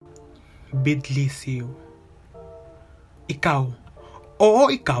Bidlisiw. Ikaw, oo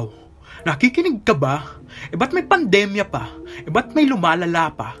ikaw, nakikinig ka ba? Ba't may pandemya pa? Ba't may lumalala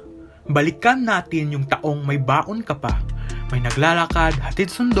pa? Balikan natin yung taong may baon ka pa. May naglalakad,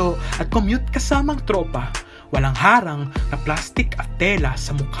 hatid sundo at commute kasamang tropa. Walang harang na plastik at tela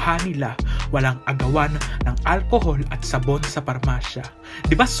sa mukha nila. Walang agawan ng alkohol at sabon sa parmasya.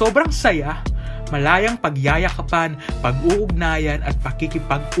 Di ba sobrang saya? Malayang pagyayakapan, pag-uugnayan at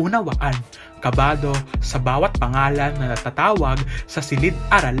pakikipag-unawaan. Kabado sa bawat pangalan na natatawag sa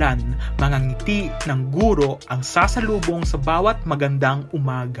silid-aralan. Mga ngiti ng guro ang sasalubong sa bawat magandang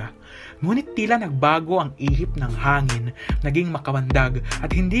umaga. Ngunit tila nagbago ang ihip ng hangin, naging makawandag at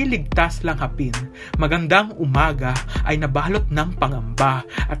hindi ligtas lang hapin. Magandang umaga ay nabalot ng pangamba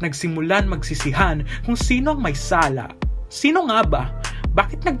at nagsimulan magsisihan kung sino ang may sala. Sino nga ba?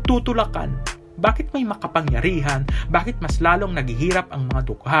 Bakit nagtutulakan? Bakit may makapangyarihan? Bakit mas lalong naghihirap ang mga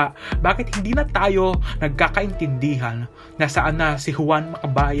dukha? Bakit hindi na tayo nagkakaintindihan? Nasaan na si Juan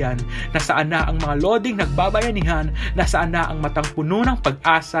Makabayan? Nasaan na ang mga loding nagbabayanihan? Nasaan na ang matang puno ng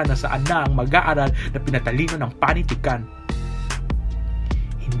pag-asa? Nasaan na ang mag-aaral na pinatalino ng panitikan?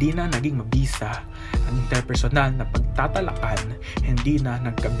 Hindi na naging mabisa ang interpersonal na pagtatalakan. Hindi na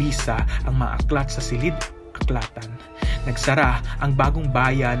nagkabisa ang mga aklat sa silid-aklatan. Nagsara ang bagong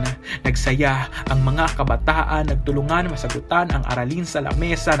bayan, nagsaya ang mga kabataan, nagtulungan masagutan ang aralin sa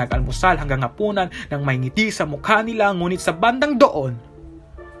lamesa, nag-almusal hanggang hapunan nang may ngiti sa mukha nila. Ngunit sa bandang doon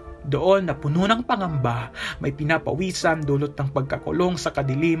na puno ng pangamba, may pinapawisan dulot ng pagkakulong sa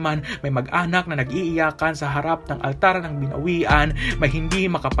kadiliman, may mag-anak na nag-iiyakan sa harap ng altar ng binawian, may hindi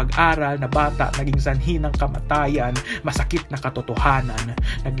makapag-aral na bata naging sanhi ng kamatayan, masakit na katotohanan,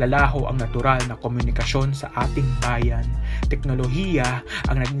 naglalaho ang natural na komunikasyon sa ating bayan. Teknolohiya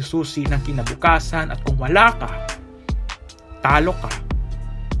ang naging susi ng kinabukasan at kung wala ka, talo ka.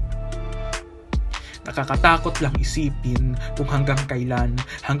 Nakakatakot lang isipin kung hanggang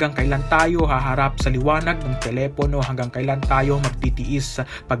kailan tayo haharap sa liwanag ng telepono, hanggang kailan tayo magtitiis sa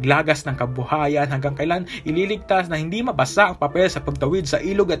paglagas ng kabuhayan, hanggang kailan ililigtas na hindi mabasa ang papel sa pagtawid sa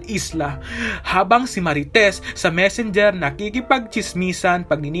ilog at isla, habang si Marites sa messenger nakikipagchismisan,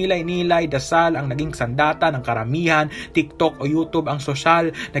 pagninilay-nilay, dasal ang naging sandata ng karamihan, TikTok o YouTube ang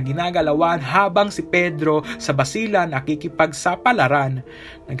sosyal na ginagalawan, habang si Pedro sa basilan nakikipagsapalaran,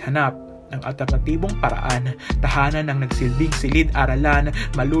 naghanap ng alternatibong paraan, tahanan ng nagsilbing silid-aralan,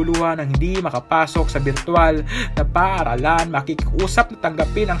 maluluwa ng hindi makapasok sa virtual na paaralan, makikiusap na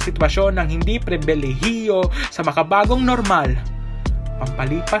tanggapin ang sitwasyon ng hindi pribilehiyo sa makabagong normal.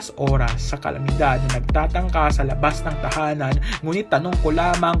 Pampalipas oras sa kalamidad na nagtatangka sa labas ng tahanan, ngunit tanong ko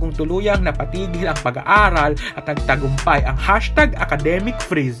lamang kung tuluyang napatigil ang pag-aaral at nagtagumpay ang #academic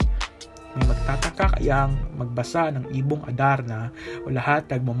freeze. May magtataka kayang magbasa ng Ibong Adarna o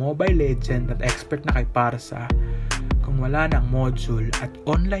lahat nagmo-Mobile Legend at expert na kay Parsa kung wala ng module at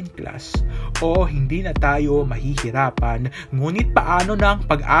online class? O hindi na tayo mahihirapan, ngunit paano na ang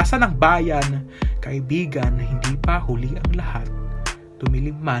pag-asa ng bayan? Kaibigan, hindi pa huli ang lahat.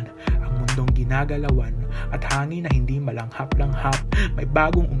 Tumilim man ang mundong ginagalawan at hangin na hindi malanghap-langhap, may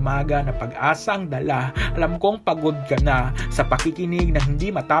bagong umaga na pag-asa ang dala. Alam kong pagod ka na sa pakikinig na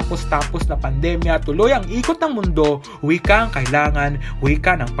hindi matapos-tapos na pandemya. Tuloy ang ikot ng mundo, wika ang kailangan,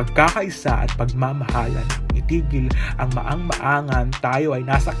 wika ng pagkakaisa at pagmamahalan. Itigil ang maang-maangan, tayo ay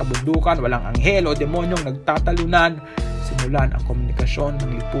nasa kabundukan, walang anghel o demonyong nagtatalunan. Simulan ang komunikasyon ng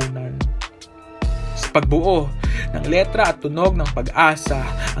lipunan. Pagbuo ng letra at tunog ng pag-asa,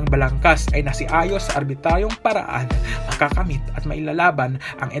 ang balangkas ay nasiayos sa arbitraryong paraan, makakamit at mailalaban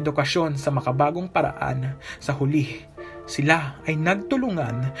ang edukasyon sa makabagong paraan. Sa huli, sila ay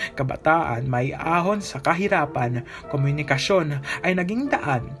nagtulungan, kabataan may ahon sa kahirapan, komunikasyon ay naging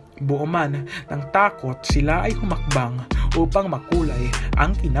daan, buo man ng takot sila ay humakbang upang makulay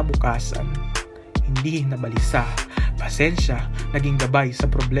ang kinabukasan. Hindi nabalisa, pasensya naging gabay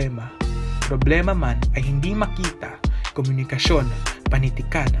sa problema. Problema man ay hindi makita, komunikasyon,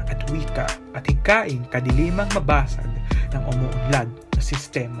 panitikan at wika at hikaing kadilimang mabasag ng umuunlad na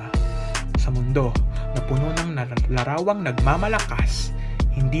sistema. Sa mundo na puno ng larawang nagmamalakas,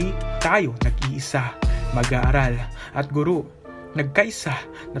 hindi tayo nag-iisa, mag-aaral at guro. Nagkaisa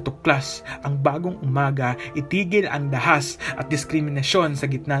na tuklas ang bagong umaga, itigil ang dahas at diskriminasyon sa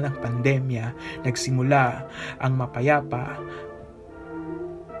gitna ng pandemya. Nagsimula ang mapayapa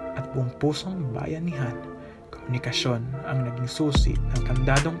at buong pusong bayanihan. Komunikasyon ang naging susi ng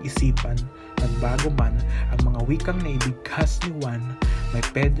kandadong isipan. Nagbago man ang mga wikang naibigkas ni Juan, may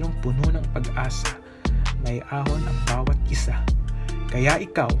Pedrong puno ng pag-asa, may ahon ang bawat isa. Kaya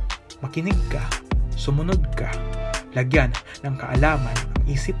ikaw, makinig ka, sumunod ka, lagyan ng kaalaman ang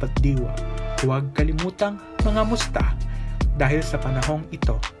isip at diwa. Huwag kalimutang mga musta. Dahil sa panahong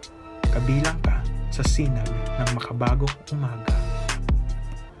ito, kabilang ka sa sinag ng makabagong umaga.